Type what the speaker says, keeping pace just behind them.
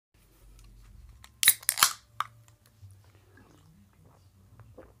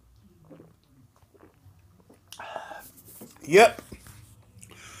Yep.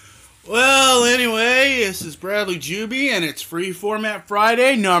 Well, anyway, this is Bradley Juby, and it's Free Format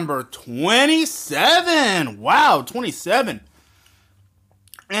Friday number 27. Wow, 27.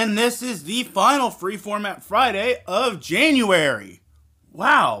 And this is the final Free Format Friday of January.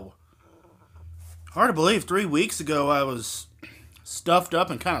 Wow. Hard to believe 3 weeks ago I was stuffed up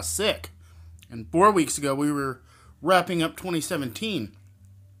and kind of sick. And 4 weeks ago we were wrapping up 2017.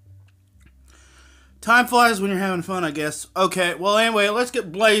 Time flies when you're having fun, I guess. Okay, well, anyway, let's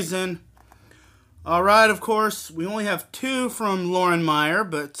get blazing. Alright, of course, we only have 2 from Lauren Meyer,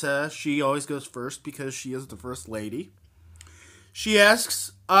 but she always goes first because she is the first lady. She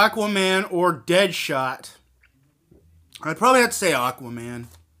asks, Aquaman or Deadshot? I'd probably have to say Aquaman.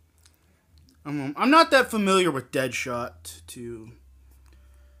 I'm not that familiar with Deadshot to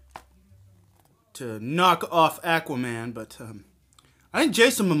knock off Aquaman, but I think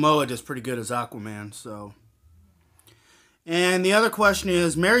Jason Momoa does pretty good as Aquaman, so. And the other question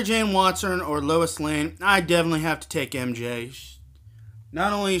is, Mary Jane Watson or Lois Lane? I definitely have to take MJ.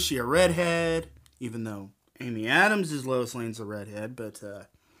 Not only is she a redhead, even though Amy Adams is Lois Lane's a redhead, but,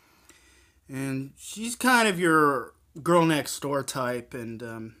 and she's kind of your girl next door type, and,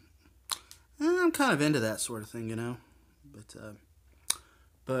 I'm kind of into that sort of thing, you know.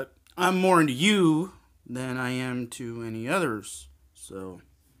 But I'm more into you than I am to any others. So,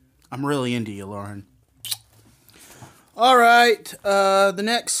 I'm really into you, Lauren. Alright, the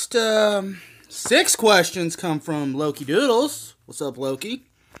next 6 questions come from LokiDoodles. What's up, Loki?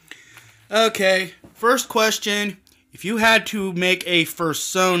 Okay, first question. If you had to make a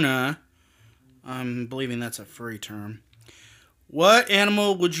fursona, I'm believing that's a furry term, what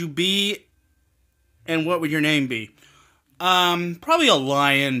animal would you be and what would your name be? Probably a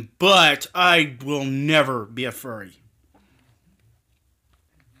lion, but I will never be a furry.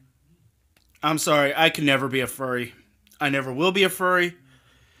 I'm sorry, I can never be a furry. I never will be a furry.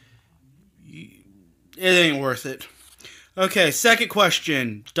 It ain't worth it. Okay, second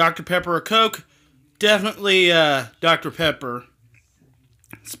question. Dr. Pepper or Coke? Definitely Dr. Pepper.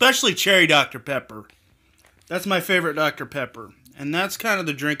 Especially cherry Dr. Pepper. That's my favorite Dr. Pepper. And that's kind of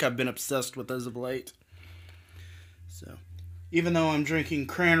the drink I've been obsessed with as of late. So, even though I'm drinking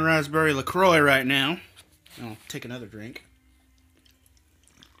cran raspberry LaCroix right now, I'll take another drink.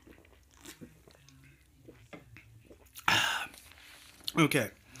 Okay.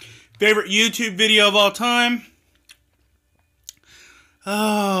 Favorite YouTube video of all time?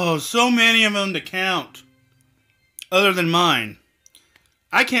 Oh, so many of them to count. Other than mine.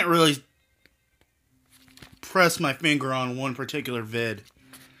 I can't really press my finger on one particular vid.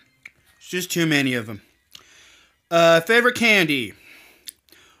 It's just too many of them. Favorite candy?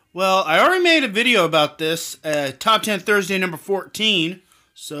 Well, I already made a video about this. Top 10 Thursday number 14.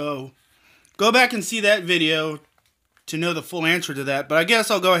 So, go back and see that video to know the full answer to that, but I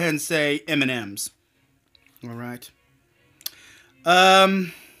guess I'll go ahead and say M&M's. Alright.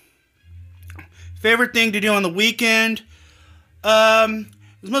 Favorite thing to do on the weekend?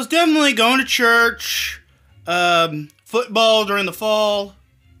 Is most definitely going to church, football during the fall,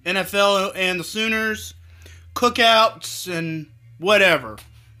 NFL and the Sooners, cookouts, and whatever.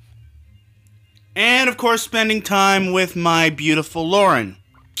 And, of course, spending time with my beautiful Lauren.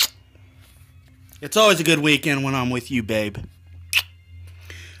 It's always a good weekend when I'm with you, babe.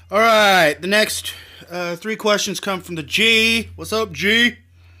 Alright, the next 3 questions come from the G. What's up, G?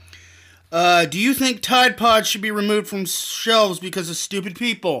 Do you think Tide Pods should be removed from shelves because of stupid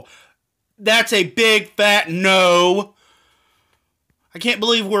people? That's a big fat no. I can't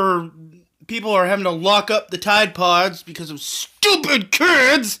believe people are having to lock up the Tide Pods because of stupid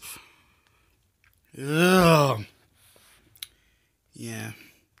kids. Ugh. Yeah.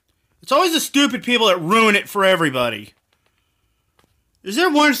 It's always the stupid people that ruin it for everybody. Is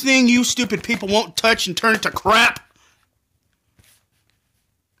there one thing you stupid people won't touch and turn it to crap?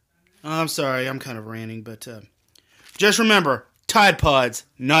 I'm sorry, I'm kind of ranting, but just remember, Tide Pods,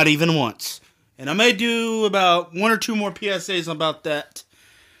 not even once. And I may do about 1 or 2 more PSAs about that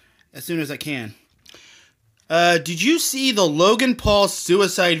as soon as I can. Did you see the Logan Paul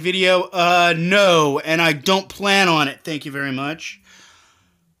suicide video? No, and I don't plan on it. Thank you very much.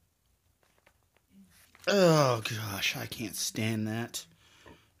 Oh, gosh, I can't stand that.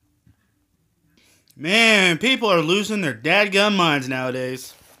 Man, people are losing their dadgum minds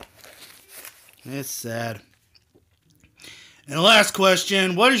nowadays. It's sad. And the last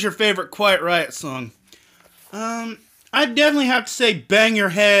question, what is your favorite Quiet Riot song? I'd definitely have to say Bang Your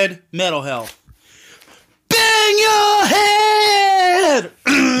Head, Metal Health. Bang your head!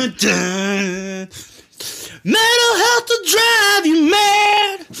 Metal Health to drive you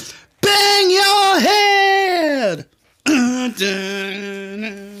mad! Bang your head!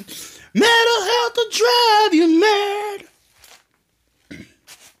 dun. Mental health will drive you mad.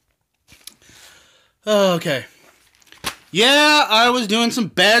 Okay. Yeah, I was doing some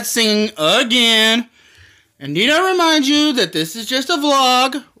bad singing again. And need I remind you that this is just a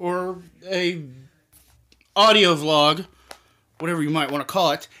vlog, or a audio vlog, whatever you might want to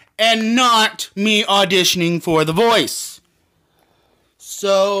call it, and not me auditioning for The Voice.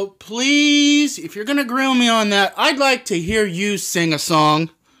 So, please, if you're going to grill me on that, I'd like to hear you sing a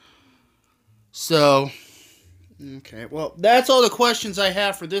song. So, okay, well, that's all the questions I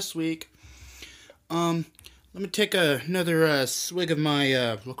have for this week. Let me take another swig of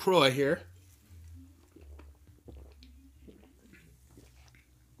my LaCroix here.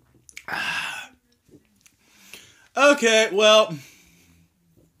 Okay, well,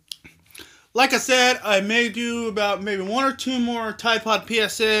 like I said, I may do about maybe one or two more Tide Pod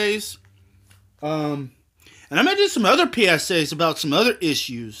PSAs. And I may do some other PSAs about some other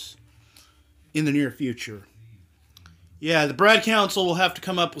issues in the near future. Yeah, the Brad Council will have to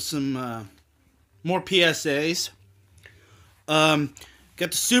come up with some more PSAs. Got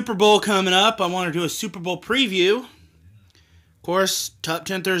the Super Bowl coming up. I want to do a Super Bowl preview. Of course, Top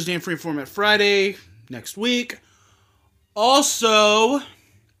 10 Thursday and Free Format Friday next week. Also,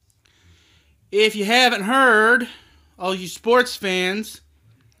 if you haven't heard, all you sports fans,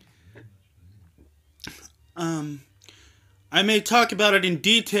 I may talk about it in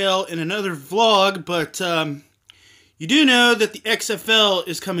detail in another vlog, but you do know that the XFL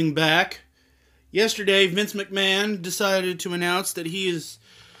is coming back. Yesterday, Vince McMahon decided to announce that he is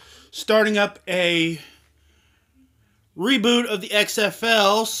starting up a reboot of the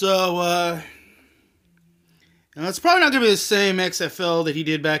XFL, so now, it's probably not going to be the same XFL that he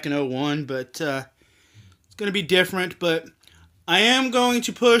did back in 2001, but it's going to be different. But I am going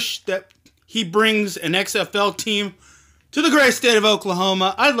to push that he brings an XFL team to the great state of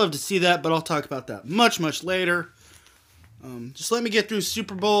Oklahoma. I'd love to see that, but I'll talk about that much, much later. Just let me get through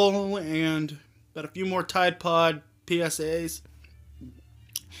Super Bowl and about a few more Tide Pod PSAs.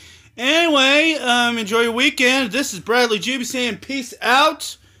 Anyway, enjoy your weekend. This is Bradley Juby saying peace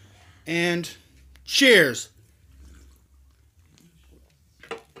out and cheers.